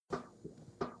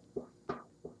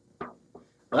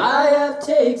I have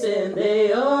takes and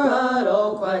they are hot,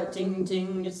 all quite ting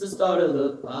ting. It's the start of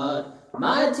the pod.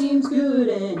 My team's good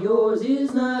and yours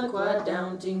is not quite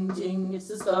down ting ting. It's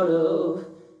the start of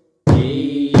AAL.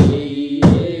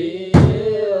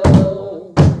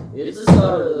 It's the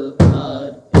start of the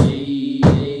pod.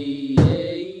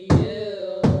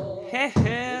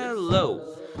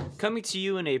 Hello. Coming to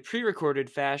you in a pre-recorded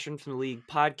fashion from the League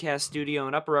podcast studio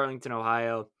in Upper Arlington,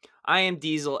 Ohio. I am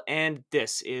Diesel, and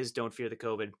this is Don't Fear the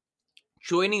COVID.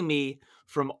 Joining me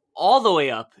from all the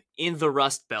way up in the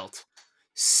Rust Belt,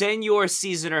 Senor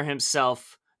Seasoner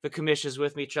himself, the commish is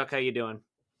with me. Chuck, how you doing?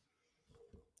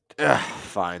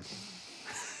 Fine.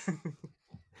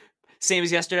 Same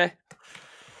as yesterday?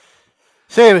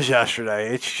 Same as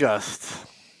yesterday. It's just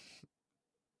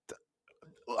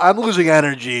I'm losing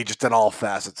energy just in all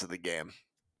facets of the game.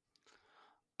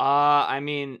 I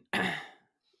mean,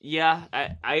 yeah,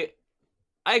 I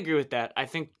agree with that. I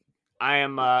think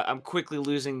I'm quickly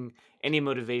losing any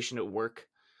motivation at work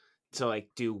to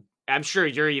do. I'm sure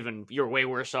you're way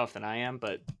worse off than I am,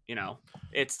 but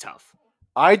it's tough.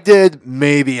 I did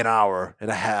maybe an hour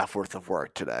and a half worth of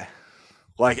work today.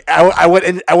 I went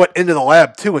into the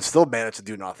lab too and still managed to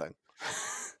do nothing.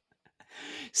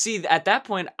 See, at that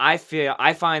point, I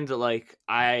find that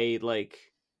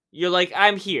you're like,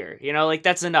 I'm here,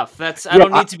 that's enough. I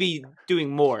don't need to be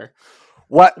doing more.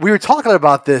 What we were talking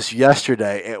about this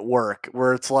yesterday at work,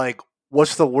 where it's like,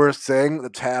 what's the worst thing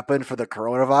that's happened for the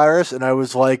coronavirus? And I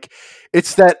was like,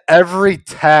 it's that every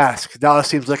task now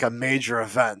seems like a major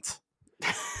event.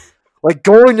 Like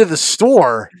going to the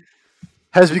store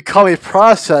has become a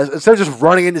process. Instead of just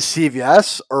running into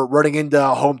CVS or running into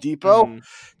Home Depot,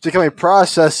 it's become a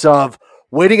process of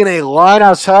waiting in a line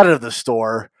outside of the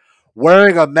store,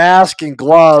 wearing a mask and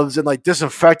gloves, and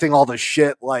disinfecting all the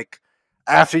shit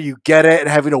after you get it, and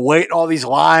having to wait in all these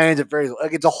lines.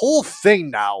 It's a whole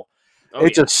thing now.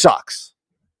 Just sucks.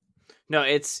 No,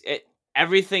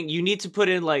 everything. You need to put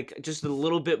in just a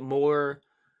little bit more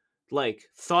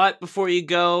thought before you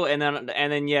go, and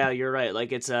then yeah, you're right.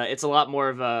 It's a lot more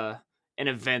of an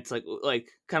event,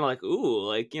 kind of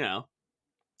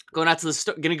going out to the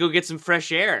store, gonna go get some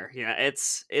fresh air. Yeah,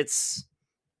 it's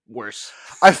worse.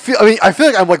 I feel like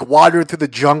I'm wandering through the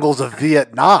jungles of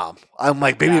Vietnam. I'm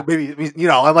maybe I'm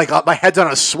my head's on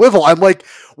a swivel. I'm what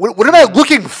am I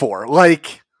looking for?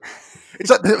 It's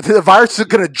like the virus is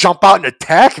gonna jump out and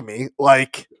attack me.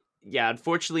 Yeah,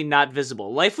 unfortunately not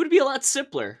visible. Life would be a lot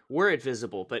simpler were it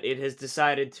visible, but it has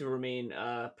decided to remain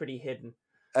pretty hidden.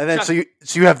 And then so you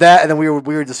have that, and then we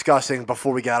were discussing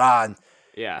before we got on.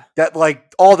 Yeah. That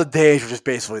all the days are just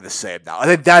basically the same now. I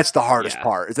think that's the hardest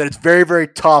part, is that it's very, very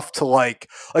tough to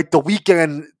the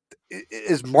weekend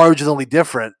is marginally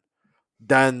different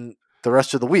than the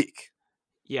rest of the week.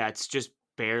 Yeah, it's just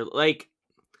barely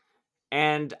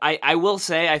and I will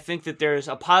say, I think that there's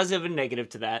a positive and negative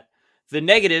to that. The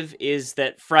negative is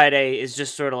that Friday is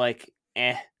just sort of which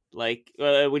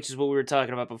is what we were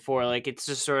talking about before. It's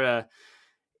just sort of,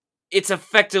 it's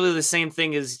effectively the same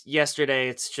thing as yesterday.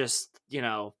 It's just,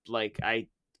 I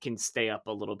can stay up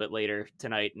a little bit later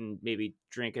tonight and maybe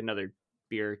drink another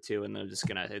beer or two, and then I'm just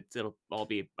it'll all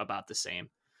be about the same.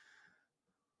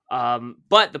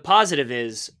 But the positive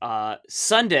is,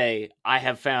 Sunday I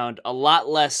have found a lot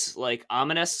less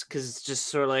ominous, because it's just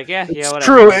sort of whatever.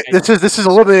 True. This is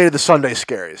eliminated the Sunday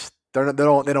scaries. They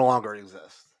no longer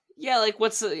exist. Yeah,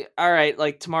 all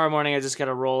right, tomorrow morning I just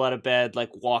gotta roll out of bed,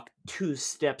 walk 2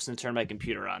 steps and turn my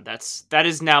computer on. That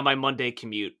is now my Monday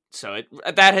commute. So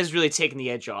that has really taken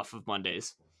the edge off of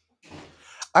Mondays.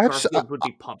 Would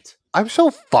be pumped. I'm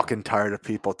so fucking tired of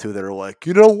people too that are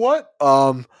you know what?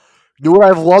 You know what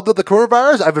I've loved with the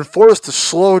coronavirus? I've been forced to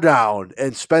slow down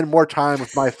and spend more time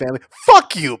with my family.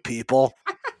 Fuck you, people.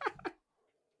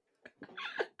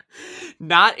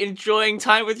 Not enjoying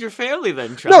time with your family,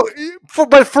 then, Chuck? No,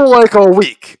 but for a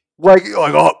week.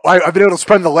 I've been able to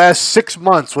spend the last 6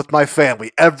 months with my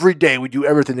family. Every day we do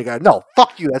everything together. No,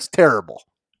 fuck you. That's terrible.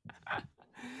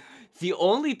 The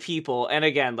only people, and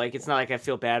again, it's not I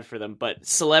feel bad for them, but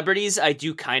celebrities, I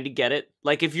do kind of get it.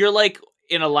 If you're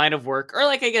in a line of work, or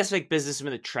I guess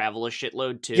businessmen that travel a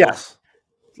shitload too. Yes.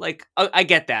 I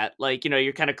get that.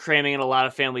 You're kind of cramming in a lot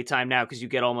of family time now because you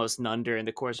get almost none during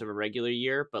the course of a regular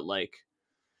year. But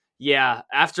yeah,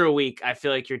 after a week, I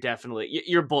feel like you're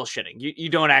bullshitting. You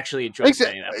don't actually enjoy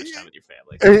spending that much time with your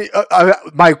family.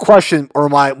 My question, or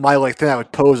my thing I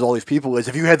would pose to all these people is,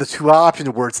 if you had the two options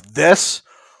where it's this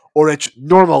or it's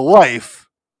normal life,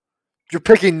 you're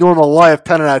picking normal life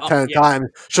 10 out of 10 times.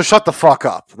 So shut the fuck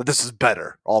up. This is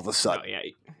better all of a sudden. Oh, yeah.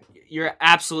 You're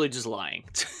absolutely just lying.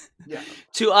 Yeah.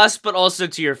 To us, but also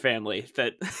to your family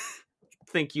that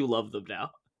think you love them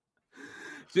now.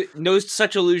 No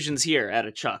such illusions here at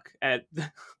a Chuck. At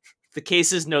the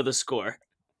cases know the score.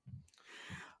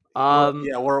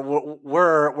 Yeah,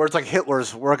 we're it's like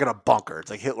Hitler's. We're like in a bunker.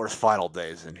 It's like Hitler's final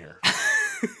days in here.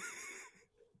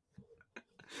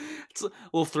 It's a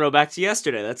little throwback to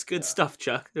yesterday. That's good stuff,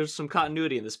 Chuck. There's some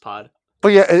continuity in this pod. But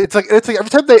yeah, it's like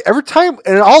every time,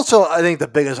 and also I think the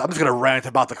biggest. I'm just gonna rant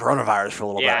about the coronavirus for a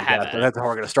little bit. That's how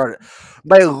we're gonna start it.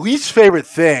 My least favorite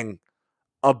thing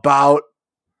about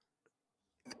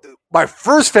my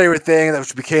first favorite thing,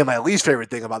 which became my least favorite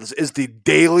thing about this, is the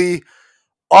daily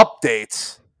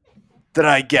updates that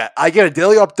I get. I get a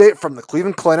daily update from the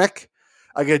Cleveland Clinic.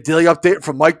 I get a daily update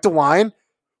from Mike DeWine.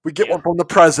 We get one from the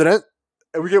president,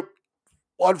 and we get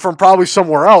one from probably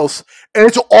somewhere else, and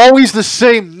it's always the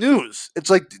same news.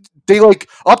 It's like they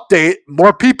update,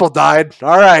 more people died.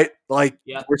 All right,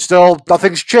 we're still,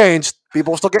 nothing's changed.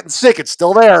 People are still getting sick. It's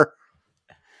still there.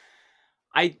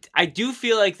 I do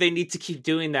feel like they need to keep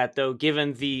doing that, though,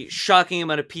 given the shocking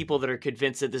amount of people that are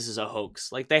convinced that this is a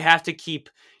hoax. Like, they have to keep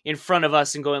in front of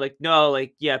us and going no,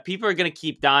 people are going to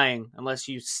keep dying unless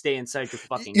you stay inside your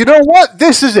fucking... You know what?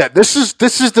 This is it. This is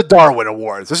the Darwin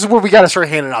Awards. This is where we got to start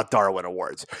handing out Darwin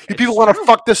Awards. You people want to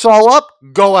fuck this all up?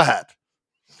 Go ahead.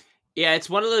 Yeah, it's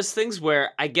one of those things where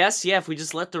I guess, if we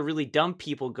just let the really dumb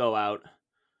people go out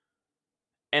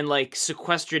and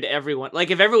sequestered everyone,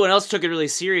 if everyone else took it really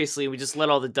seriously, we just let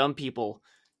all the dumb people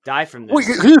die from this. Well,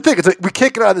 here's the thing: it's we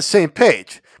can't get on the same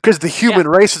page because the human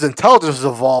race's intelligence has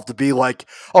evolved to be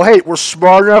oh, hey, we're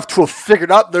smart enough to have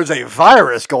figured out there's a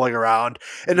virus going around,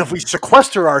 and if we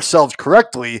sequester ourselves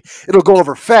correctly, it'll go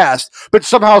over fast. But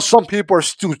somehow, some people are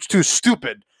too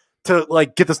stupid to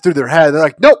get this through their head.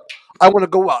 They're nope, I want to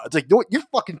go out. It's you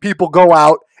fucking people go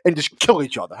out and just kill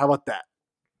each other. How about that?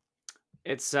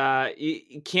 It's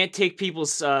you can't take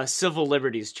people's civil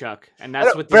liberties, Chuck, and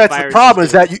that's what the problem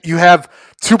is that you have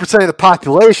 2% of the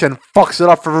population fucks it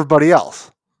up for everybody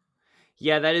else.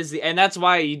 Yeah, and that's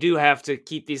why you do have to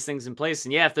keep these things in place.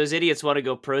 And if those idiots want to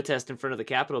go protest in front of the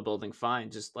Capitol building, fine,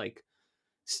 just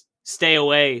stay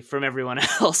away from everyone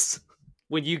else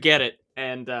when you get it,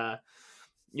 and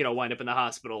wind up in the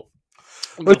hospital.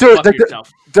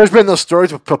 There's been those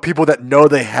stories of people that know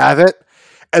they have it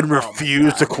and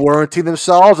refuse to quarantine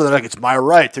themselves, and they're it's my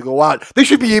right to go out. You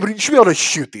should be able to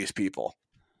shoot these people.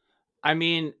 I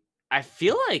mean, I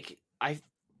feel like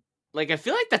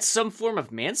that's some form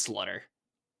of manslaughter.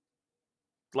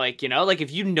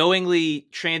 If you knowingly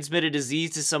transmit a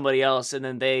disease to somebody else, and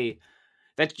then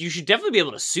you should definitely be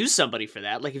able to sue somebody for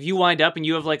that. If you wind up and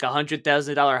you have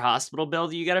 $100,000 hospital bill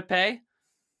that you got to pay,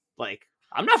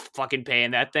 I'm not fucking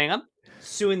paying that thing. I'm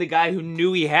suing the guy who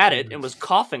knew he had it and was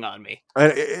coughing on me.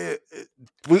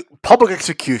 Public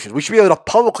execution. We should be able to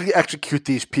publicly execute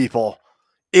these people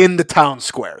in the town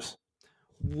squares.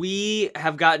 We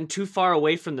have gotten too far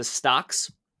away from the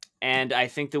stocks, and I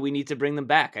think that we need to bring them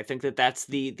back. I think that that's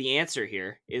the answer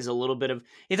here, is a little bit of...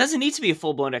 It doesn't need to be a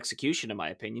full-blown execution, in my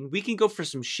opinion. We can go for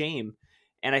some shame,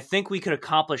 and I think we could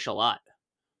accomplish a lot.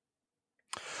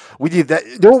 We need that.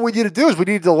 You know what we need to do is we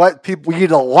need to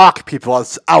lock people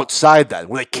outside then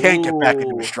when they can't get back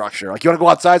into a structure. You want to go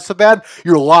outside so bad,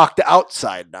 you're locked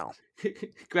outside now.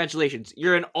 Congratulations.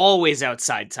 You're in always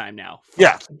outside time now.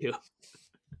 Fuck you.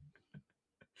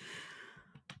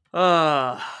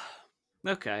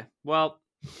 Okay. Well,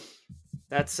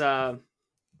 that's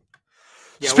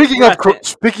speaking of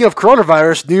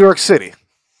coronavirus, New York City.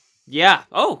 Yeah.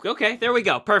 Oh, okay. There we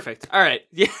go. Perfect. All right.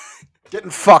 Yeah.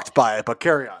 Getting fucked by it, but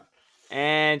carry on.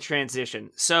 And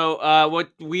transition. So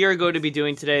what we are going to be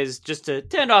doing today is just to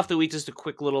end off the week, just a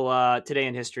quick little Today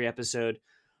in History episode.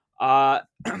 And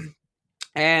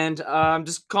I'm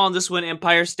just calling this one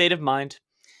Empire State of Mind.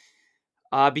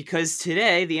 Because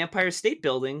today the Empire State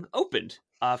Building opened.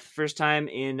 First time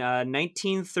in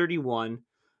 1931.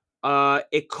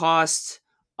 It cost...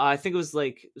 I think it was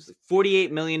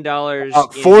 $48 million.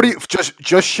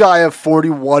 Just shy of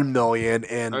 $41 million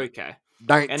in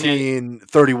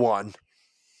 1931.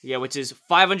 Which is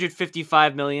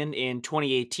 $555 million in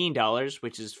 2018 dollars,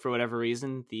 which is, for whatever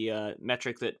reason, the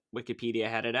metric that Wikipedia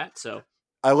had it at. So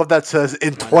I love that says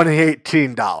in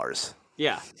 2018 dollars.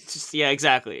 Yeah,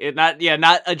 exactly.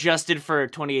 Not adjusted for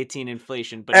 2018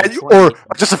 inflation, but or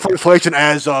just for inflation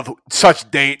as of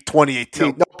such date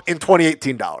 2018. No, in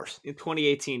 2018 dollars. In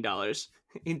 2018 dollars.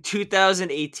 In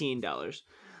 2018 dollars.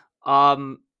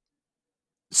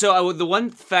 So the one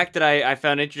fact that I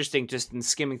found interesting just in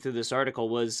skimming through this article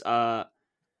was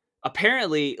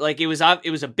apparently it was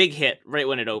a big hit right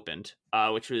when it opened,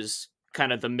 which was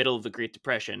kind of the middle of the Great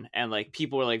Depression, and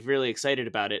people were really excited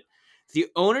about it. the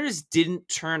owners didn't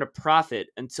turn a profit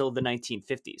until the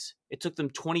 1950s. It took them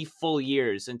 20 full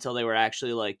years until they were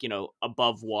actually like,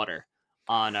 above water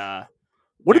on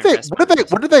What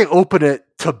did they open it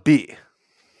to be?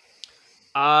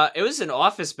 It was an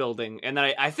office building, and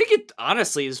then I think it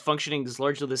honestly is functioning as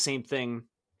largely the same thing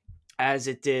as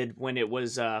it did when it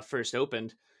was first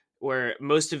opened, where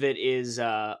most of it is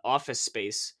office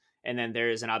space, and then there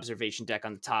is an observation deck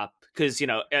on the top. Because,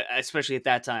 especially at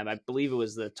that time, I believe it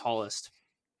was the tallest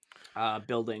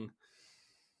building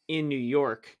in New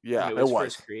York. Yeah, when it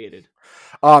was first created.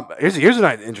 Here's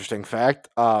an interesting fact.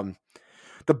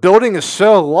 The building is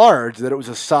so large that it was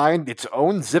assigned its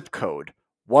own zip code,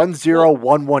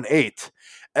 10118.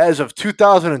 As of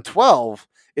 2012,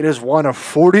 it is one of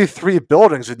 43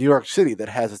 buildings in New York City that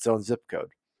has its own zip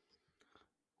code.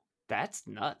 That's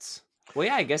nuts. Well,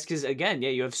 yeah, I guess because, again,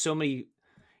 you have so many...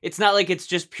 It's not like it's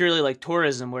just purely like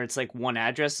tourism where it's like one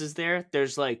address is there.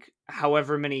 There's like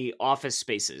however many office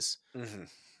spaces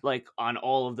like on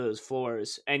all of those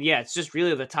floors. And yeah, it's just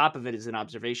really the top of it is an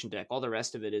observation deck. All the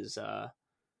rest of it is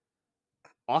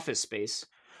office space.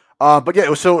 But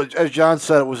yeah, so as John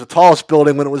said, it was the tallest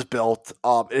building when it was built.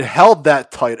 It held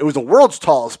that tight. It was the world's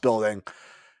tallest building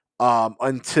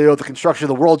until the construction of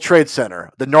the World Trade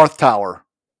Center, the North Tower.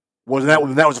 When that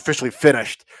was officially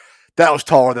finished. That was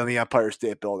taller than the Empire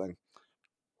State Building,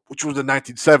 which was in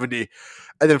 1970.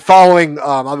 And then following,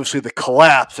 obviously, the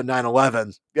collapse of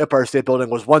 9/11, the Empire State Building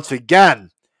was once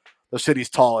again the city's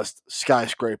tallest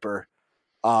skyscraper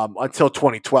until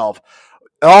 2012.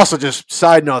 And also, just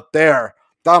side note there,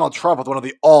 Donald Trump was one of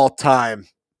the all-time,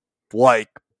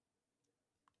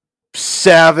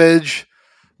 savage,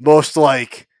 most,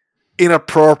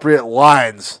 inappropriate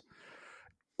lines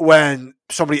when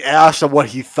somebody asked him what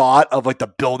he thought of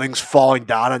the buildings falling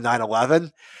down on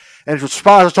 9/11, and his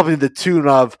response was something to the tune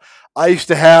of, "I used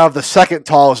to have the second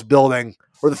tallest building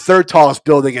or the third tallest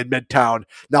building in Midtown.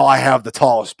 Now I have the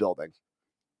tallest building."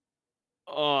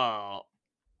 Oh,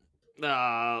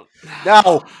 now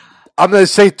I'm going to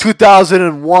say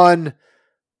 2001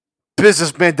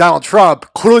 businessman Donald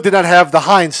Trump clearly did not have the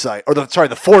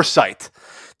the foresight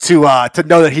to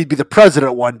know that he'd be the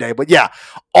president one day. But yeah,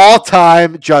 all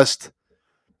time just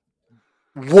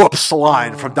whoops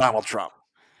line from Donald Trump.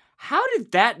 How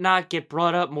did that not get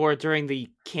brought up more during the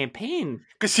campaign?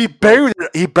 Because he buried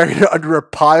it under a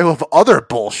pile of other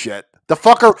bullshit. The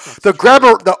fucker, the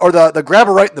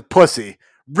grabber right in the pussy.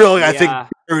 Really, I think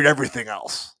buried everything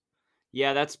else.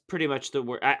 Yeah, that's pretty much the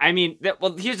word. I mean,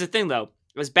 here's the thing though.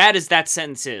 As bad as that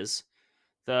sentence is,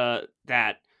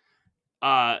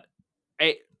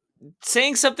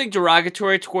 saying something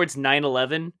derogatory towards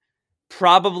 9/11,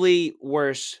 probably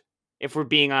worse, if we're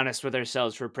being honest with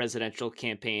ourselves, for a presidential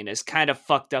campaign, as kind of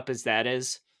fucked up as that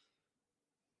is.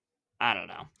 I don't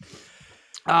know.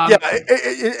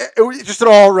 It was just an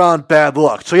all-around bad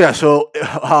look. So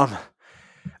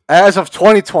as of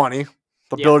 2020,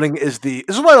 the building is this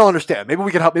is what I don't understand. Maybe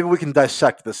we can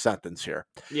dissect this sentence here.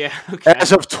 Yeah. Okay.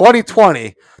 As of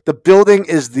 2020, the building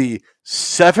is the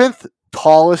 7th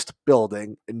tallest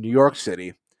building in New York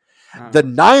City, the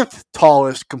 9th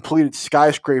tallest completed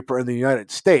skyscraper in the United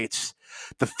States,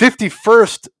 the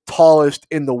 51st tallest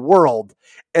in the world,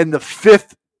 and the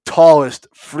 5th tallest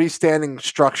freestanding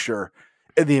structure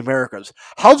in the Americas.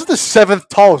 How's the 7th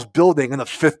tallest building and the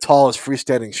 5th tallest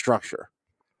freestanding structure?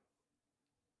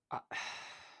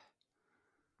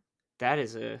 That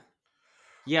is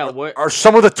what are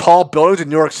some of the tall buildings in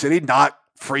New York City not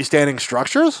freestanding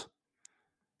structures?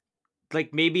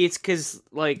 Maybe it's because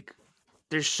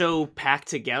they're so packed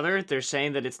together. They're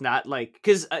saying that it's not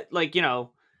because the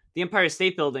Empire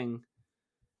State Building,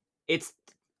 it's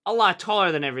a lot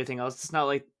taller than everything else. It's not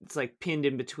like it's pinned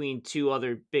in between two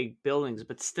other big buildings,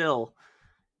 but still,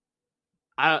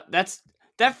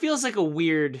 that feels like a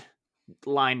weird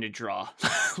line to draw.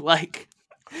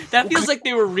 That feels like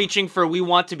they were reaching for, we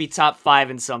want to be top 5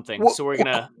 in something, so we're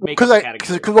gonna make it a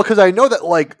category. Because I know that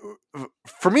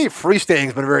for me, freestanding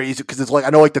has been very easy because it's I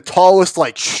know the tallest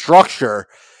structure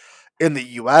in the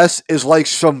U.S. is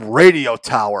some radio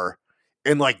tower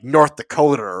in North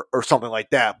Dakota or something like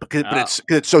that. But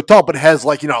it's so tall, but it has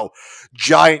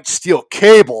giant steel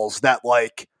cables that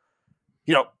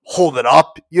hold it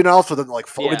up, so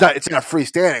that it's not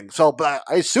freestanding. So, but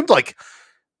I assumed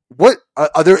what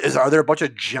are there a bunch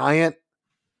of giant?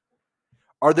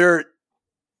 Are there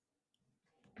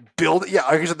Yeah,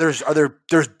 I guess there's got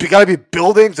to be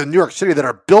buildings in New York City that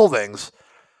are buildings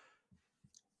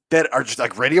that are just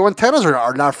radio antennas or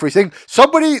are not freestanding.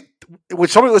 When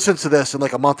somebody listens to this in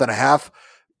a month and a half,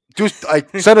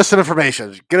 send us some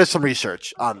information. Get us some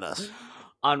research on this.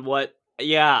 On what?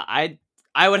 Yeah,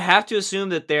 I would have to assume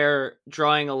that they're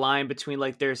drawing a line between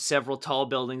like there's several tall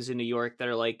buildings in New York that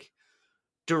are like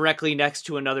directly next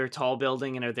to another tall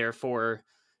building and are therefore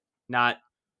not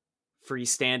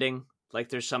freestanding. Like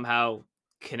they're somehow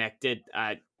connected.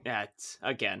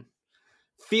 Again,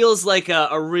 feels like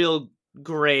a real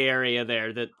gray area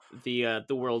there that the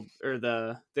world or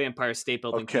the Empire State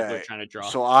Building people are trying to draw.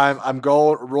 So I'm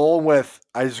rolling with.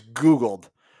 I just Googled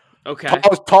Okay.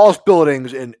 tallest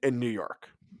buildings in New York.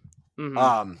 Mhm.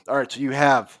 All right, so you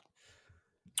have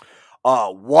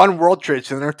One World Trade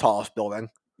Center, tallest building.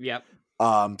 Yep.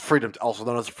 Freedom, also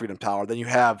known as the Freedom Tower. Then you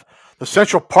have the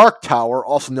Central Park Tower,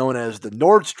 also known as the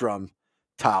Nordstrom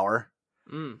Tower.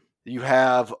 Mm. You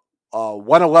have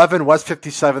 111 West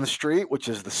 57th Street, which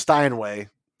is the Steinway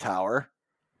Tower.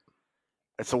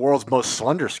 It's the world's most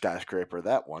slender skyscraper,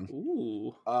 that one.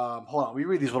 Ooh. Hold on, we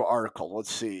read these little articles.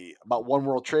 Let's see. About One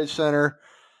World Trade Center,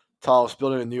 tallest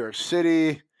building in New York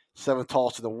City, 7th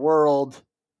tallest in the world.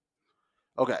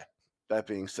 Okay, that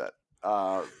being said,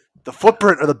 the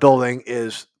footprint of the building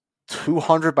is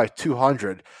 200 by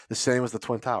 200, the same as the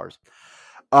Twin Towers.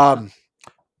 The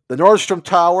Nordstrom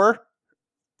Tower,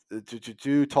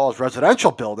 the tallest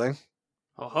residential building.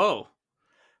 Oh.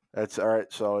 That's all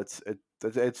right. So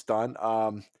it's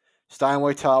done.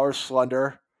 Steinway Tower,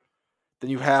 slender. Then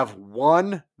you have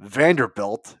One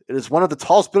Vanderbilt. It is one of the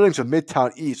tallest buildings in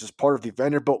Midtown East as part of the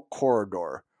Vanderbilt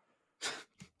Corridor.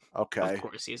 Okay. Of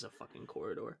course, he has a fucking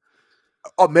corridor.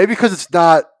 Oh, maybe because it's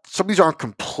not. Some of these aren't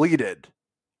completed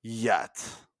yet.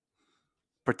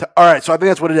 All right, so I think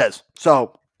that's what it is.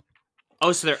 So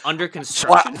they're under So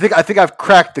construction. I think I've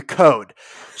cracked the code.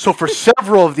 So for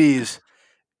several of these,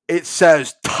 it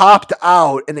says topped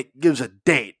out and it gives a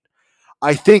date.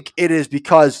 I think it is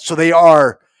because they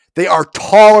are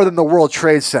taller than the World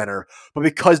Trade Center, but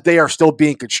because they are still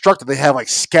being constructed, they have like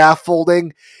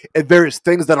scaffolding and various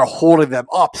things that are holding them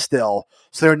up still.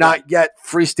 So they're not yet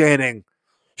freestanding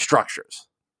structures.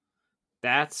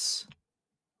 That's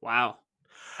wow.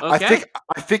 Okay.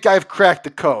 I think I've cracked the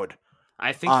code.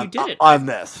 I think you did it. On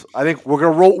this. I think we're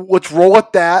gonna roll. Let's roll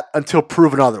with that until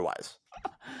proven otherwise.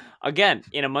 Again,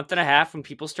 in a month and a half, when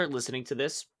people start listening to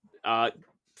this,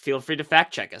 feel free to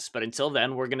fact check us. But until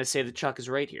then, we're gonna say that Chuck is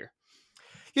right here.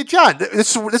 Yeah, John,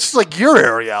 this is like your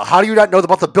area. How do you not know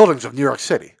about the buildings of New York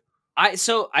City? I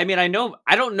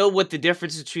don't know what the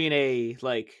difference between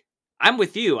I'm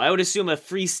with you. I would assume a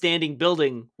freestanding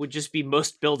building would just be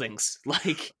most buildings.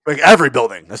 Like every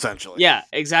building, essentially. Yeah,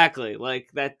 exactly. Like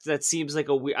that seems like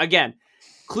a weird. Again,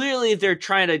 clearly they're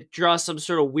trying to draw some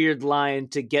sort of weird line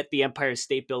to get the Empire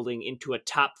State Building into a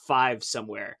top 5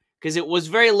 somewhere, because it was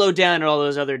very low down in all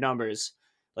those other numbers.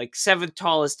 Like 7th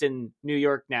tallest in New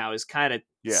York now is kind of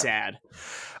sad.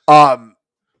 And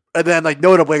then like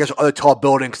notably, I guess other tall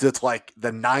buildings, it's like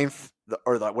the 9th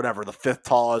or the 5th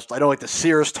tallest. I know like the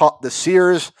Sears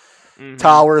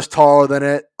Tower is taller than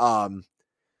it.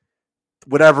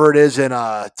 Whatever it is in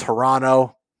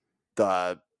Toronto,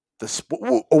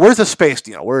 where's the Space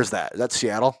Needle? Where is that? Is that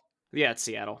Seattle? Yeah, it's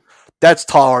Seattle. That's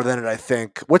taller than it, I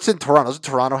think. What's in Toronto? Doesn't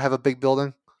Toronto have a big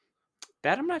building?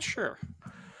 That I'm not sure.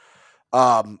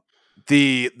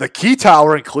 The Key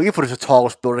Tower in Cleveland is the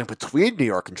tallest building between New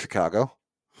York and Chicago.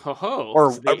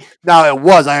 Now it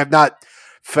was. I have not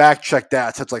fact checked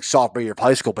that since like sophomore year of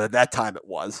high school, but at that time it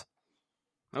was.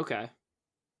 Okay.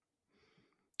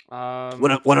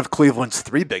 One of Cleveland's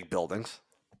 3 big buildings.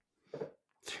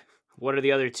 What are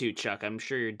the other 2, Chuck? I'm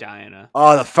sure you're dying to.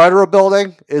 The Federal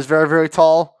Building is very, very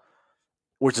tall,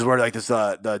 which is where like this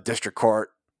the district court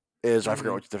is. I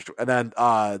forget which district. And then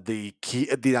not the Key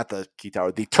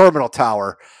Tower, the Terminal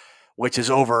Tower, which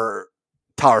is over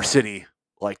Tower City,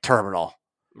 like Terminal.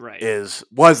 Right.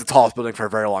 Was the tallest building for a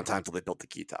very long time until they built the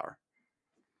Key Tower.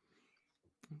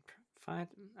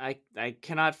 I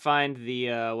cannot find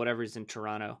the whatever's in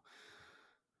Toronto.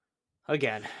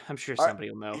 Again, I'm sure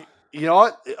somebody will know. You know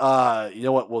what? You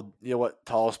know what?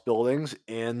 Tallest buildings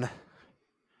in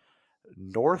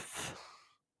North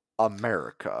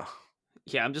America.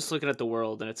 Yeah, I'm just looking at the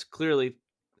world, and it's clearly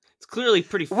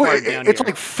pretty far down. It's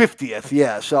like 50th.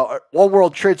 Yeah. So One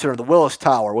World Trade Center, the Willis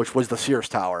Tower, which was the Sears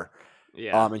Tower.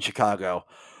 Yeah. In Chicago.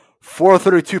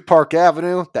 432 Park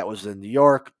Avenue, that was in New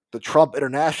York. The Trump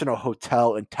International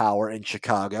Hotel and Tower in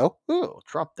Chicago. Ooh,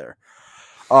 Trump there.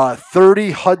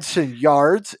 30 Hudson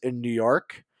Yards in New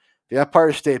York. The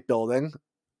Empire State Building.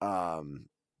 So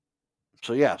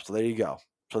there you go.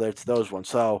 So that's those ones.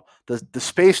 So the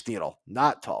Space Needle,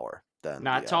 not taller than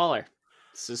taller.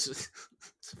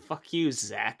 Fuck you,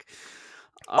 Zach.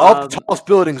 Of the tallest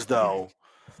buildings, though,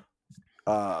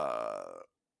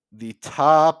 the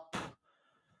top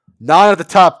 9 of the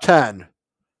top 10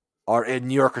 are in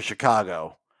New York or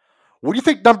Chicago. What do you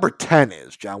think number 10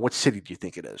 is, John? What city do you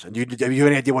think it is? And have you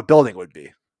any idea what building it would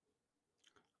be?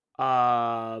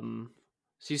 So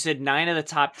you said 9 of the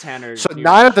top 10 are So New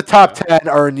 9 York, of the top Chicago. 10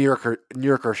 are in New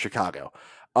York or Chicago.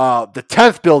 The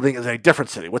 10th building is in a different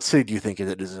city. What city do you think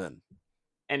it is in?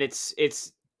 And it's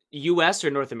U.S. or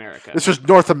North America? This is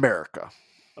North America.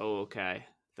 Oh, okay.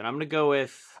 Then I'm gonna go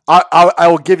with. I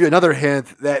will give you another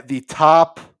hint that the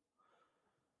top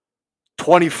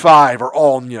 25 are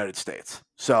all in the United States.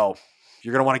 So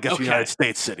you're going to want to guess the United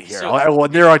States city here. So- I will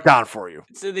narrow it down for you.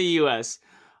 It's in the U.S.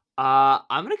 I'm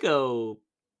gonna go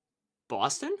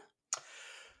Boston.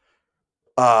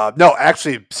 No,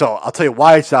 actually, so I'll tell you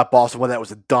why it's not Boston. When that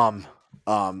was a dumb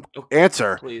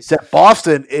answer. Please. Is that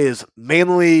Boston is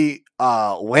mainly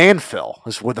landfill.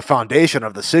 Is where the foundation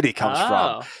of the city comes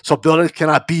from. So buildings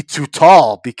cannot be too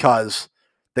tall because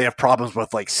they have problems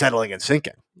with like settling and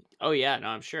sinking. Oh yeah, no,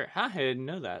 I'm sure. Huh? I didn't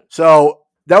know that. So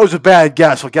that was a bad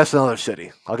guess. I'll guess another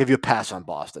city. I'll give you a pass on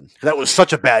Boston. That was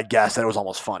such a bad guess that it was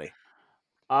almost funny.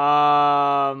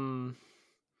 Another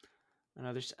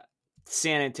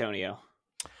San Antonio.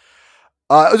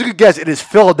 It was a good guess. It is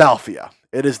Philadelphia.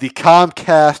 It is the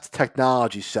Comcast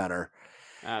Technology Center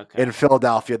in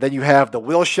Philadelphia. Then you have the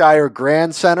Wilshire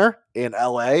Grand Center in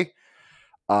L.A.,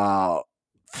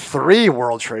 3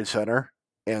 World Trade Center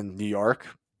in New York,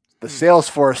 the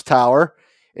Salesforce Tower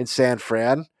in San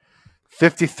Fran,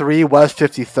 53 West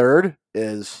 53rd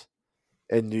is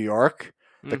in New York,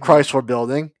 the Chrysler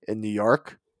Building in New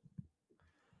York.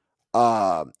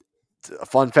 A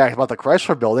fun fact about the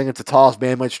Chrysler Building, it's the tallest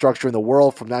man-made structure in the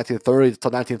world from 1930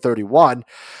 until 1931.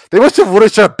 They must have literally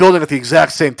started building at the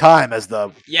exact same time as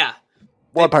the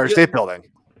Empire State Building.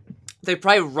 They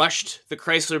probably rushed the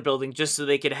Chrysler Building just so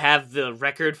they could have the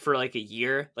record for like a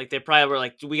year. Like they probably were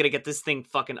like, we got to get this thing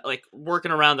fucking like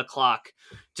working around the clock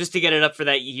just to get it up for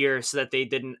that year so that they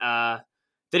didn't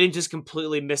just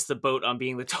completely miss the boat on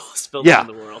being the tallest building in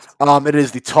the world. It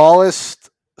is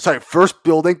the first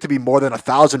building to be more than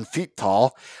 1,000 feet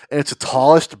tall, and it's the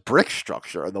tallest brick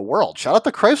structure in the world. Shout out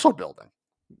the Chrysler Building.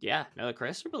 Yeah, no, the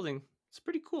Chrysler Building, it's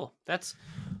pretty cool. That's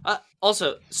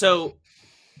also, so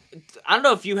I don't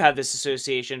know if you have this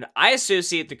association. I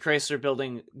associate the Chrysler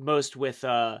Building most with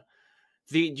do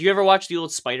you ever watch the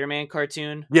old Spider-Man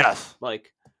cartoon? Yes.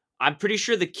 Like, I'm pretty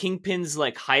sure the Kingpin's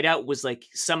like hideout was like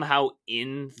somehow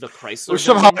in the Chrysler It was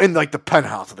Building. somehow in like the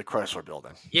penthouse of the Chrysler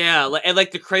Building. Yeah, and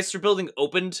like the Chrysler Building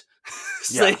opened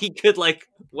so that he could like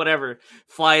whatever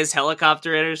fly his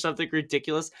helicopter in or something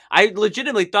ridiculous. I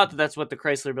legitimately thought that that's what the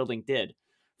Chrysler Building did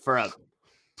for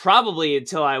probably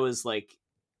until I was like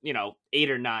 8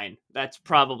 or 9. That's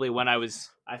probably when I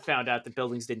found out that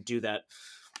buildings didn't do that.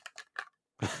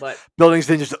 But buildings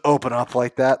didn't just open up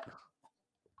like that.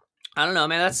 I don't know,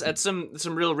 man. That's some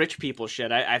real rich people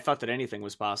shit. I thought that anything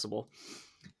was possible.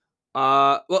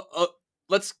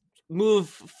 Let's move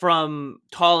from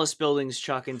tallest buildings,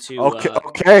 Chuck, into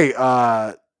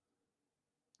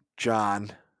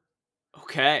John.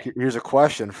 Okay. Here's a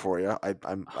question for you.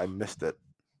 I missed it.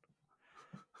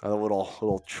 A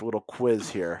little quiz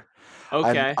here.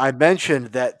 Okay. I mentioned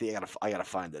that I gotta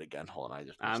find it again. Hold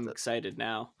on, I'm excited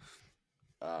now.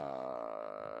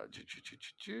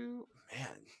 Man,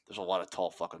 there's a lot of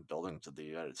tall fucking buildings in the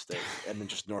United States and in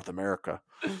just North America.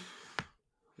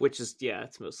 Which is,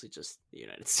 it's mostly just the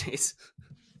United States.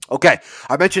 Okay,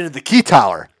 I mentioned the Key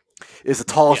Tower is the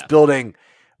tallest building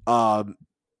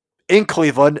in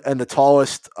Cleveland and the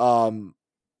tallest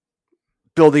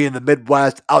building in the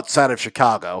Midwest outside of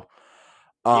Chicago.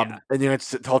 And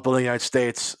the tallest building in the United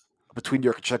States between New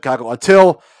York and Chicago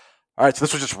until. All right, so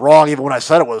this was just wrong even when I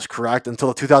said it was correct until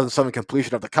the 2007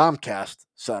 completion of the Comcast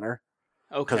Center.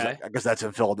 Okay. I guess that's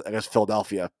in Philadelphia. I guess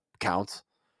Philadelphia counts.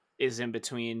 Is in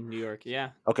between New York, yeah.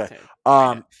 Okay.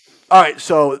 All right,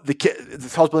 so the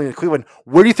tallest building in Cleveland,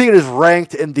 where do you think it is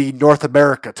ranked in the North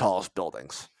America tallest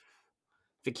buildings?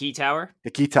 The Key Tower? The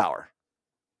Key Tower.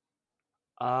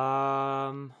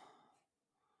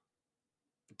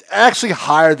 Actually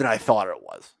higher than I thought it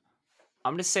was.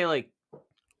 I'm gonna say like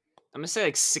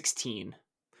 16.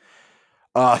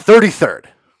 33rd.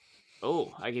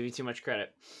 Oh, I give you too much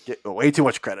credit. Way too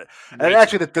much credit. And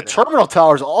actually, the Terminal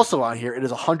Tower is also on here. It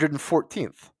is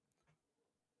 114th.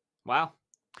 Wow.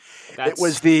 It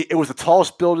was the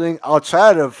tallest building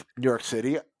outside of New York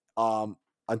City until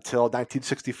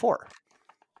 1964.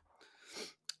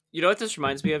 You know what this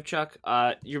reminds me of, Chuck?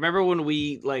 You remember when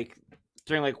we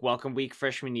during Welcome Week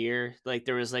freshman year,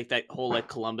 there was that whole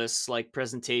Columbus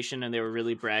presentation, and they were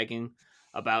really bragging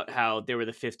about how they were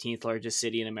the 15th largest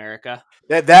city in America.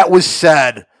 That was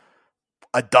said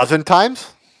a dozen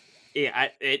times. Yeah,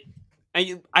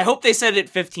 I hope they said it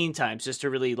 15 times just to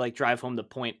really like drive home the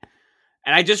point.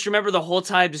 And I just remember the whole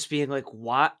time just being like,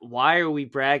 why are we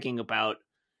bragging about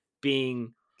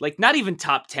being like not even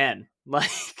top 10?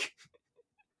 Like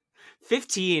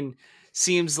 15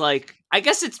 seems like, I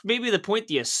guess it's maybe the point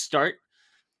that you start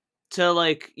to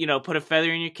like, put a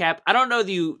feather in your cap. I don't know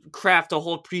that you craft a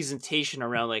whole presentation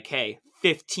around like, hey,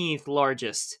 15th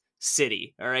largest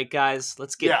city. All right, guys,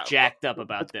 let's get jacked up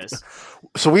about this.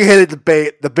 So we had a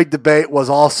debate. The big debate was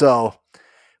also,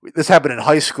 this happened in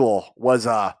high school, was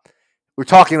we're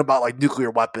talking about like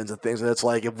nuclear weapons and things, and it's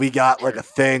like if we got like a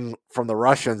thing from the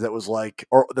Russians that was like,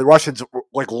 or the Russians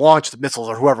like launched missiles,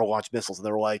 or whoever launched missiles, and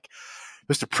they were like,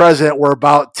 Mr. President, we're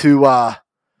about to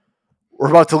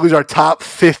lose our top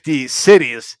 50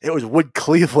 cities. It was, would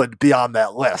Cleveland be on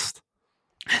that list?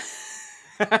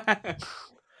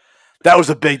 That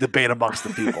was a big debate amongst the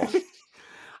people.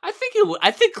 I think it would.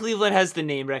 I think Cleveland has the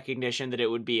name recognition that it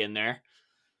would be in there.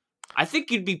 I think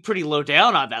you'd be pretty low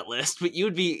down on that list, but you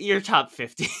would be your top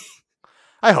 50.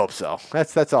 I hope so.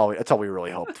 That's all we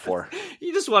really hoped for.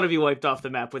 You just want to be wiped off the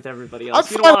map with everybody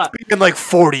else. I'm fine being like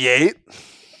 48.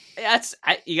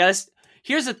 You guys.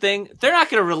 Here's the thing: they're not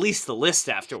going to release the list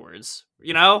afterwards.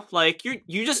 Like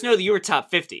you just know that you were top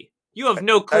 50. You have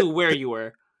no clue where you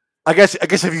were. I guess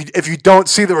if you don't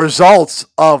see the results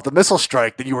of the missile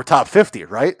strike, then you were top 50,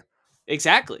 right?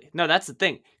 Exactly. No, that's the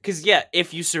thing. Because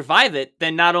if you survive it,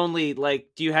 then not only like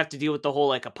do you have to deal with the whole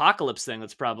like apocalypse thing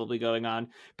that's probably going on,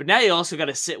 but now you also got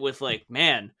to sit with like,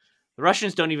 man, the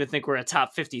Russians don't even think we're a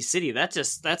top 50 city.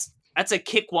 That's a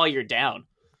kick while you're down.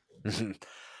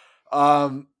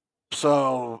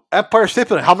 So Empire State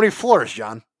Building, how many floors,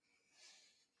 John?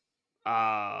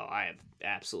 I have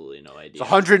absolutely no idea. It's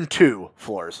 102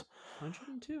 floors.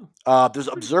 102. There's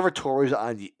observatories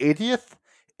on the 80th,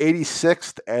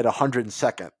 86th, and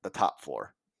 102nd, the top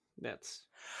floor. That's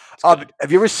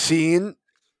have you ever seen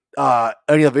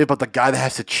any of it about the guy that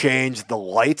has to change the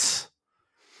lights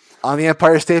on the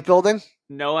Empire State Building?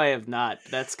 No, I have not.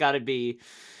 That's got to be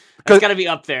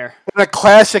up there. In a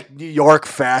classic New York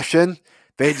fashion,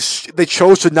 they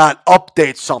chose to not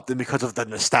update something because of the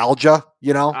nostalgia,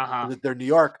 they're New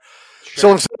York. Sure.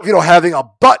 So instead of having a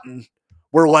button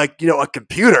where like a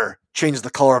computer changes the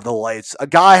color of the lights, a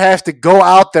guy has to go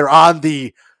out there on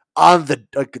the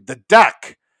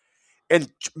deck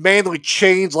and manually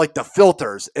change like the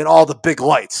filters and all the big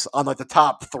lights on like the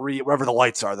top three, wherever the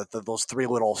lights are, those three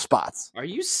little spots. Are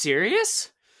you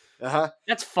serious?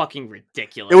 That's fucking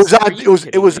ridiculous.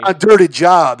 It was on Dirty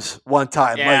Jobs one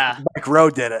time. Yeah. Like Mike Rowe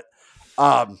did it.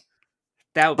 That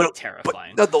would be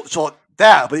terrifying.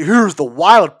 But here's the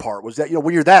wild part was that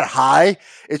when you're that high,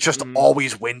 it's just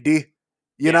always windy,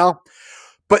 you know.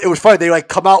 But it was funny. They like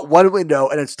come out one window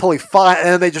and it's totally fine, and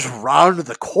then they just round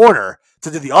the corner to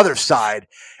the other side.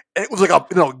 And it was like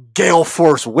a gale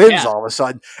force winds all of a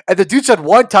sudden. And the dude said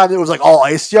one time it was like all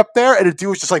icy up there, and the dude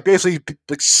was just like basically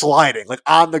like sliding like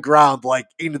on the ground like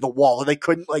into the wall, and they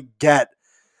couldn't like get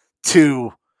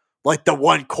to like the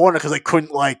one corner because they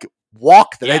couldn't like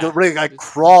walk there. They had to really like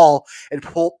crawl and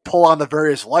pull on the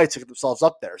various lights to get themselves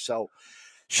up there. So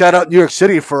shout out New York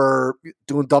City for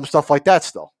doing dumb stuff like that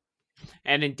still.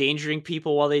 And endangering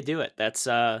people while they do it. That's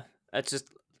like,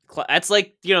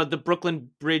 the Brooklyn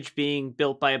Bridge being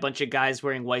built by a bunch of guys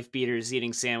wearing wife beaters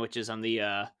eating sandwiches on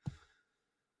the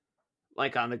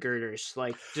like on the girders.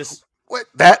 Like just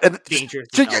dangerous.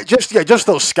 Just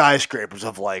those skyscrapers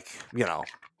of like,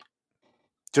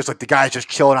 just like the guys just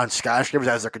chilling on skyscrapers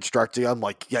as they're constructing them,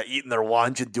 like eating their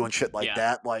lunch and doing shit like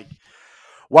that. Like,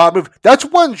 wow, that's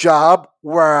one job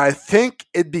where I think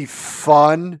it'd be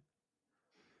fun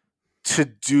to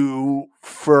do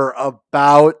for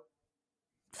about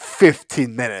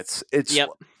 15 minutes.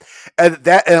 And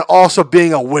also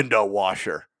being a window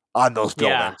washer on those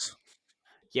buildings.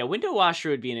 Yeah, window washer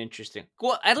would be an interesting.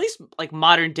 Well, at least like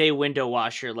modern day window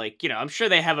washer, like, I'm sure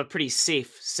they have a pretty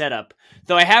safe setup.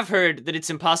 Though I have heard that it's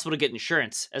impossible to get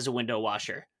insurance as a window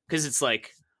washer because it's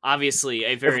like obviously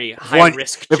a very high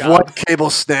risk job. If one cable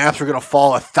snaps, you're gonna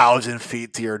fall 1,000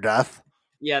 feet to your death.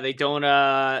 Yeah, they don't.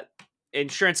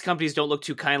 Insurance companies don't look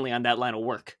too kindly on that line of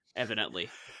work, evidently.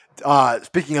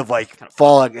 Speaking of like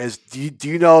falling, do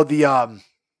you know the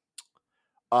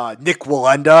Nick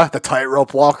Wallenda, the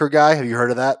tightrope walker guy? Have you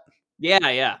heard of that?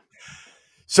 Yeah.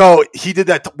 So he did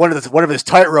that one of his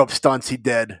tightrope stunts. He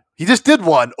just did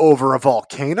one over a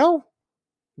volcano.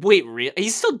 Wait, really?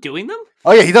 He's still doing them?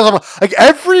 Oh yeah, he does them like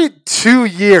every 2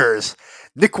 years.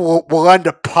 Nick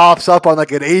Wallenda pops up on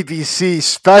like an ABC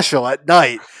special at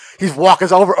night. He's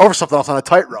walking over something else on a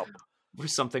tightrope. Or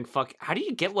something. How do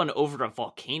you get one over a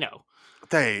volcano?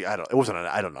 I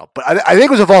don't know, but I think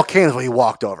it was a volcano when he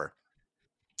walked over.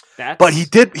 But he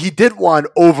did one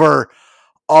over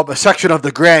a section of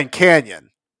the Grand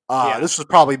Canyon. This was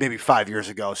probably maybe 5 years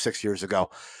ago, 6 years ago.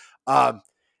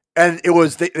 And it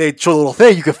was they showed a little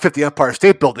thing you could fit the Empire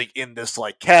State Building in this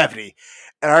like cavity.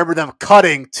 And I remember them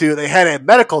cutting to they had a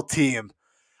medical team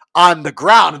on the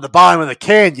ground in the bottom of the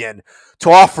canyon to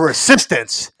offer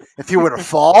assistance if he were to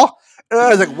fall. And I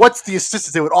was like, "What's the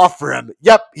assistance they would offer him?"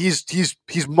 Yep, he's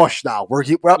mush now.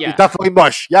 He's definitely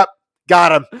mush. Yep,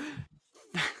 got him.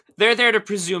 They're there to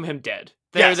presume him dead.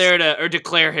 They're there to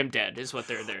declare him dead. Is what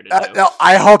they're there to do. Now,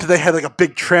 I hope they had like a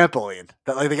big trampoline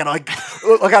that like they gotta like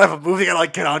look out of a movie, they gotta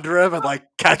like get under him and like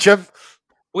catch him.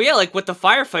 Well, yeah, like what the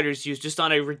firefighters use, just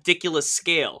on a ridiculous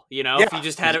scale. You know, if you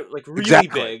just had it like really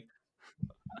big,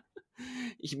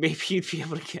 maybe you'd be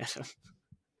able to get him.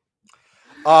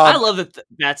 I love that.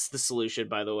 That's the solution,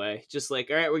 by the way. Just like,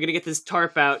 all right, we're gonna get this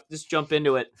tarp out. Just jump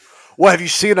into it. Well, have you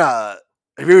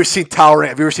ever seen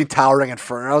Towering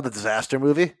Inferno, the disaster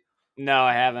movie? No,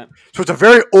 I haven't. So it's a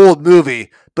very old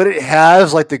movie, but it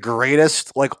has like the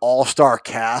greatest like all-star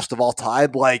cast of all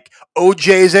time. Like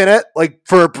OJ's in it, like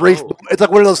for a brief. It's like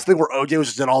one of those things where OJ was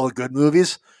just in all the good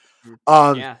movies.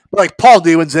 But like Paul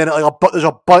Newman's in it. Like there's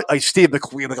a bunch like Steve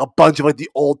McQueen, like a bunch of like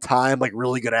the old time like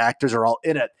really good actors are all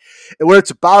in it. And what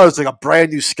it's about is like a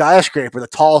brand new skyscraper, the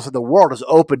tallest in the world, has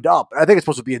opened up. I think it's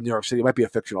supposed to be in New York City. It might be a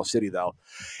fictional city though.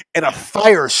 And a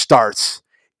fire starts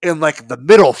in like the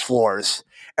middle floors.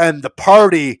 And the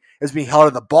party is being held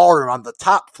in the ballroom on the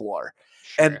top floor.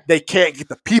 Sure. And they can't get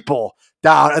the people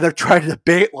down. And they're trying to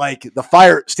debate, like, the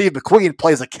fire. Steve McQueen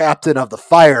plays the captain of the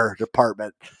fire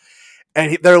department.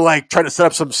 And they're, like, trying to set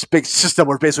up some big system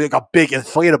where basically like a big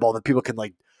inflatable that people can,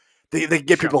 like, they can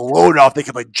get people low enough they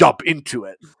can, like, jump into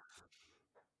it.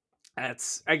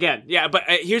 That's, again, yeah. But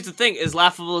here's the thing. As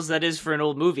laughable as that is for an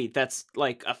old movie, that's,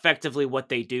 like, effectively what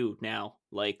they do now.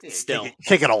 Like, still. You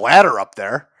can't get a ladder up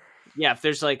there. Yeah, if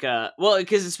there's like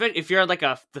because especially if you're on like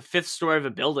the fifth story of a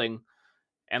building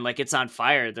and like it's on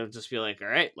fire, they'll just be like, all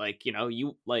right, like, you know,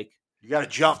 you gotta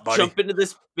jump, buddy. Jump into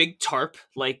this big tarp.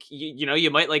 Like, you know, you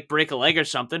might like break a leg or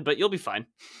something, but you'll be fine.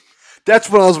 That's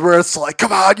one of those where it's like,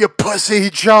 come on, you pussy,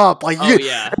 jump. Like,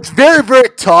 it's very, very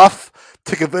tough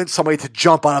to convince somebody to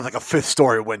jump out of like a fifth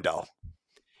story window.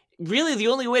 Really, the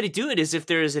only way to do it is if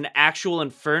there is an actual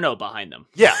inferno behind them.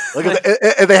 Yeah, like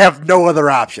if they have no other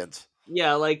options.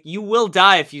 Yeah, like, you will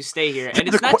die if you stay here. And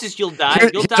it's not just you'll die,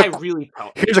 you'll die really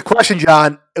powerful. Here's a question,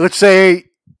 John. Let's say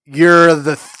you're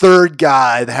the third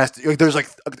guy that has to, like, there's like,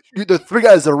 the three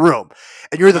guys in the room,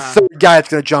 and you're the third guy that's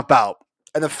going to jump out.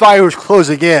 And the fire is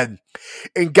closing in.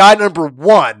 And guy number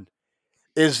one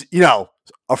is, you know,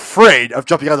 afraid of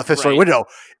jumping out of the fifth story window.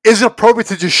 Is it appropriate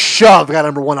to just shove guy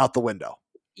number one out the window?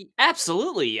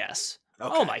 Absolutely, yes.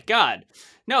 Okay. Oh, my God.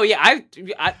 No, yeah, I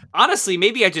honestly,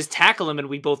 maybe I just tackle him and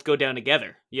we both go down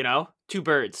together, you know? 2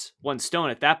 birds, 1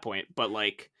 stone at that point. But,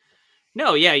 like,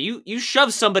 no, yeah, you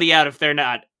shove somebody out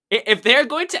if they're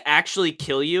going to actually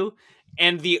kill you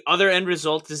and the other end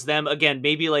result is them, again,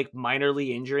 maybe, like,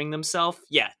 minorly injuring themselves.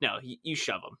 Yeah, no, you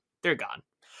shove them. They're gone.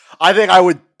 I think I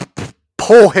would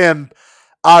pull him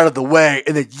out of the way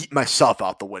and then yeet myself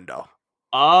out the window.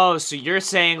 Oh, so you're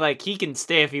saying, like, he can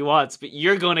stay if he wants, but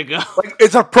you're going to go. Like,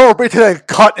 it's appropriate to then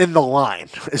cut in the line,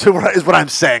 is what I'm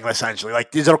saying, essentially.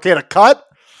 Like, is it okay to cut?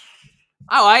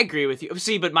 Oh, I agree with you.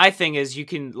 See, but my thing is you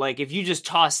can, like, if you just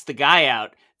toss the guy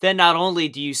out, then not only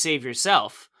do you save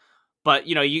yourself, but,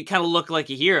 you know, you kind of look like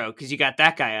a hero because you got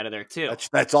that guy out of there, too.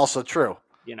 That's also true.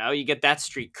 You know, you get that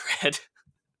street cred.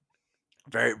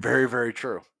 Very, very, very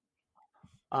true.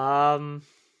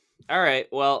 All right.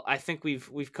 Well, I think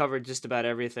we've covered just about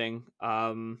everything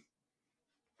that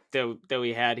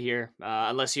we had here.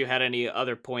 Unless you had any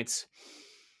other points.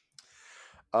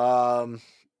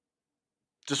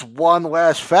 Just one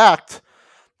last fact: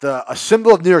 a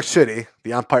symbol of New York City,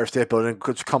 the Empire State Building,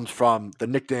 which comes from the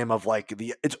nickname of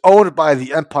it's owned by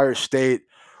the Empire State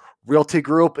Realty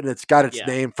Group, and it's got its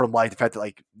name from like the fact that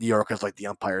like New York is like the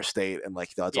Empire State, and like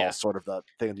that's all sort of the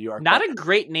thing in New York. Not a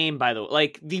great name, by the way.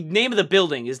 Like the name of the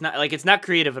building is not like it's not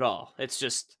creative at all.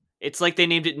 It's like they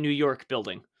named it New York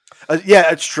Building.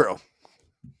 Yeah, it's true,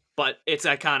 but it's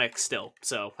iconic still.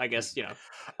 So I guess you know.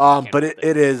 But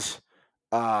it is.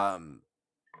 Fuck,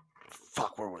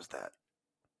 where was that?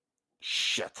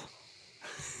 Shit.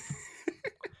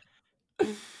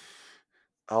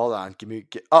 Hold on, there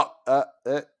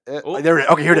it is.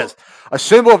 Okay, here it is. A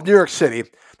symbol of New York City,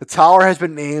 the tower has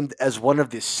been named as one of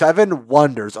the 7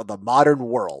 wonders of the modern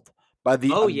world by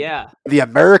the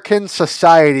American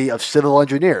Society of Civil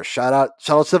Engineers. Shout out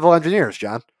Civil Engineers,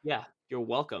 John. Yeah, You're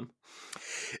welcome.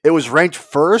 It was ranked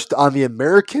first on the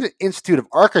American Institute of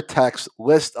Architects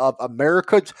list of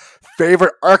America's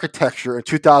favorite architecture in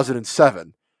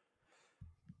 2007.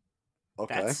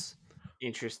 Okay. That's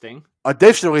interesting.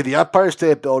 Additionally, the Empire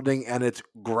State Building and its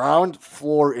ground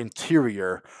floor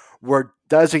interior were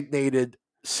designated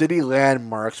city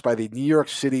landmarks by the New York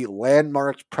City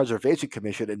Landmarks Preservation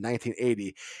Commission in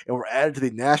 1980 and were added to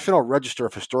the National Register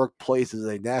of Historic Places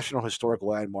as a National Historic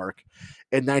Landmark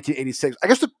in 1986. I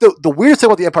guess the weirdest thing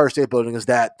about the Empire State Building is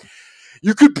that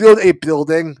you could build a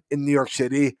building in New York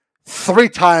City 3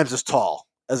 times as tall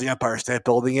as the Empire State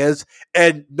Building is,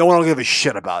 and no one will give a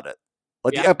shit about it.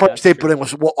 Like the Empire State Building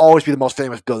will always be the most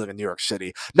famous building in New York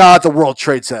City. Now that the World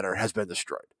Trade Center has been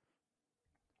destroyed.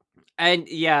 And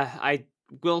it's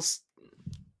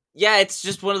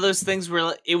just one of those things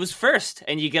where it was first,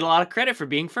 and you get a lot of credit for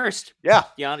being first. Yeah,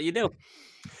 you do.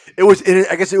 It was.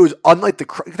 I guess it was unlike the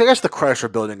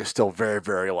Chrysler Building is still very,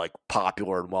 very like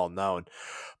popular and well known,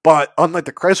 but unlike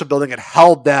the Chrysler Building, it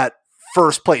held that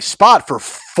first place spot for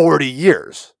 40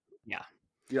 years. Yeah,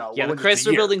 the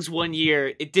Chrysler Building's 1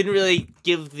 year. It didn't really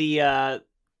give the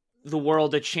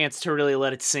world a chance to really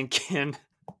let it sink in.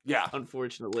 Yeah,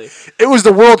 unfortunately, it was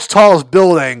the world's tallest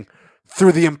building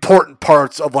through the important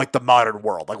parts of like the modern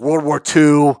world, like World War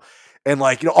II, and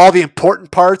like all the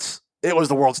important parts. It was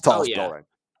the world's tallest building.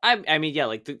 I mean,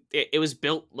 like it was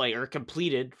built or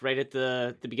completed right at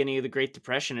the beginning of the Great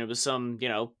Depression. It was some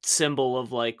symbol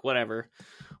of like whatever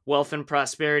wealth and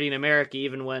prosperity in America,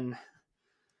 even when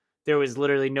there was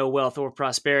literally no wealth or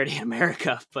prosperity in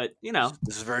America. But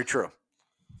this is very true.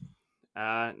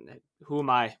 Who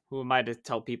am I? Who am I to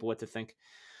tell people what to think?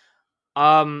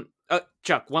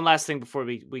 Chuck, one last thing before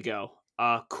we go.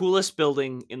 Coolest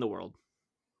building in the world.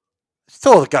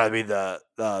 Still got to be the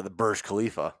Burj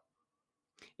Khalifa.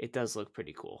 It does look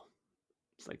pretty cool.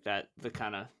 It's like the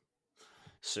kind of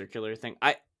circular thing.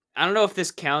 I don't know if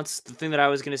this counts. The thing that I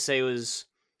was gonna say was,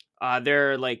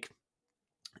 they're like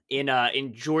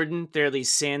in Jordan. There are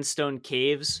these sandstone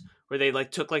caves where they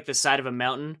like took like the side of a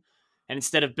mountain, and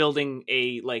instead of building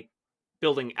a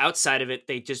building outside of it,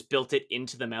 they just built it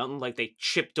into the mountain. Like they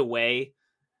chipped away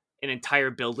an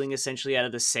entire building essentially out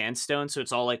of the sandstone, so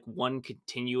it's all like one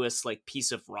continuous like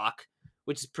piece of rock,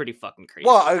 which is pretty fucking crazy.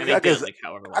 Well, I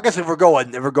guess if we're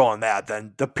going that,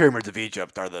 then the pyramids of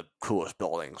Egypt are the coolest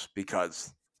buildings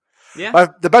because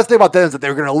the best thing about them is that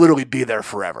they're going to literally be there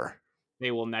forever.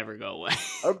 They will never go away.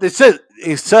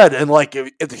 He said, and like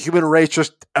if the human race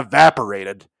just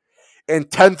evaporated in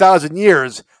 10,000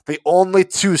 years, the only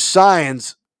 2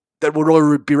 signs that would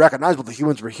really be recognizable the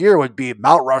humans were here would be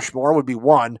Mount Rushmore would be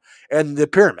one, and the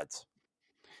pyramids.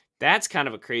 That's kind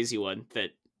of a crazy one. That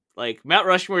like Mount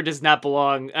Rushmore does not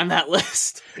belong on that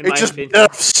list. It's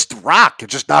just rock.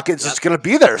 It's just not. It's just going to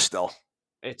be there still.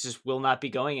 It just will not be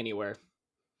going anywhere.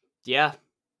 Yeah.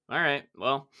 All right.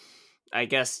 Well, I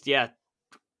guess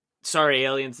Sorry,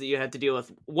 aliens, that you had to deal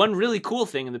with one really cool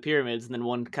thing in the pyramids and then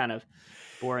one kind of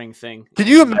boring thing. Can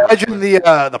you imagine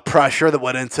the pressure that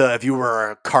went into if you were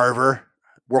a carver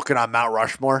working on Mount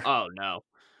Rushmore? Oh no,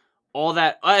 all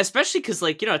that, especially because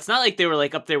it's not like they were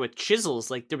like up there with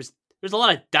chisels. Like there's a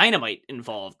lot of dynamite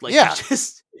involved. Like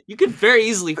you could very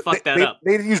easily fuck that up.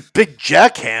 They use big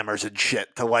jackhammers and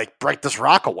shit to like break this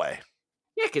rock away.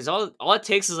 Yeah, because all it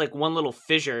takes is like one little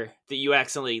fissure that you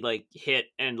accidentally like hit,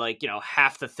 and like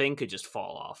half the thing could just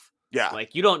fall off. Yeah,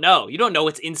 like you don't know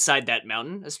what's inside that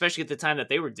mountain, especially at the time that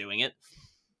they were doing it.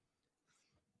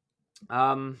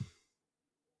 All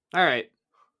right.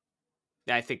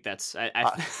 I think that's.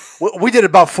 We did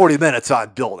about 40 minutes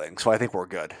on building, so I think we're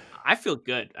good. I feel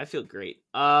good. I feel great.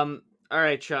 All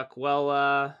right, Chuck.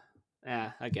 Well,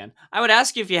 again, I would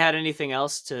ask you if you had anything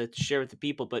else to share with the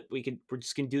people, but we're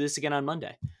just gonna do this again on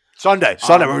Monday. Sunday.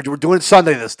 We're doing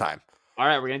Sunday this time. All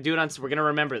right, we're gonna do it we're gonna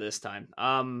remember this time.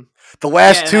 The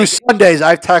last 2 Sundays,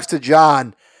 I've texted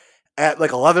John at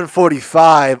like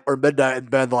 11:45 or midnight and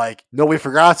been like, "No, we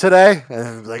forgot today," and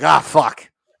I was like, fuck."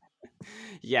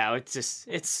 Yeah,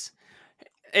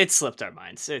 it slipped our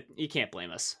minds. You can't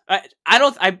blame us.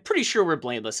 I'm pretty sure we're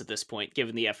blameless at this point,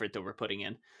 given the effort that we're putting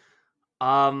in.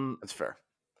 That's fair.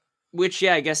 Which,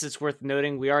 I guess it's worth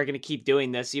noting we are going to keep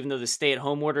doing this, even though the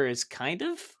stay-at-home order is kind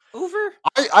of over.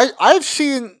 I've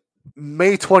seen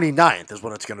May 29th is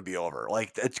when it's going to be over.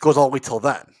 Like, it goes all the way till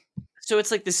then. So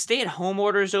it's like the stay-at-home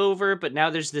order is over, but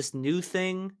now there's this new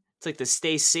thing. It's like the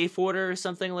stay safe order or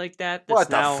something like that. What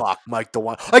the fuck, Mike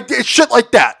DeWine? Like, it's shit like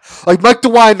that. Like, Mike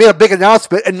DeWine made a big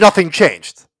announcement and nothing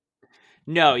changed.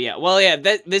 No, yeah. Well,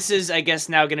 this is, I guess,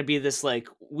 now going to be this, like,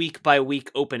 week-by-week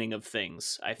opening of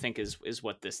things, I think is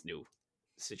what this new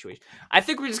situation. I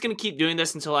think we're just going to keep doing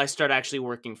this until I start actually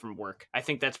working from work. I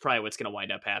think that's probably what's going to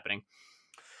wind up happening.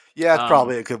 Yeah, it's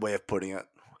probably a good way of putting it.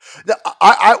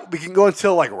 We can go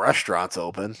until like restaurants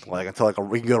open, like until like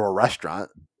we can go to a restaurant.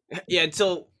 Yeah,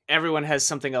 until everyone has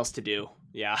something else to do.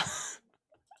 Yeah.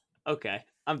 Okay,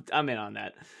 I'm in on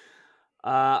that.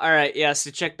 All right, yeah.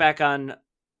 So check back on.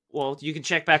 Well, you can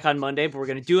check back on Monday, but we're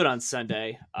gonna do it on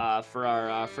Sunday for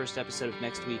our first episode of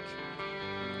next week.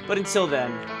 But until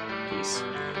then, peace.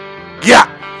 Yeah.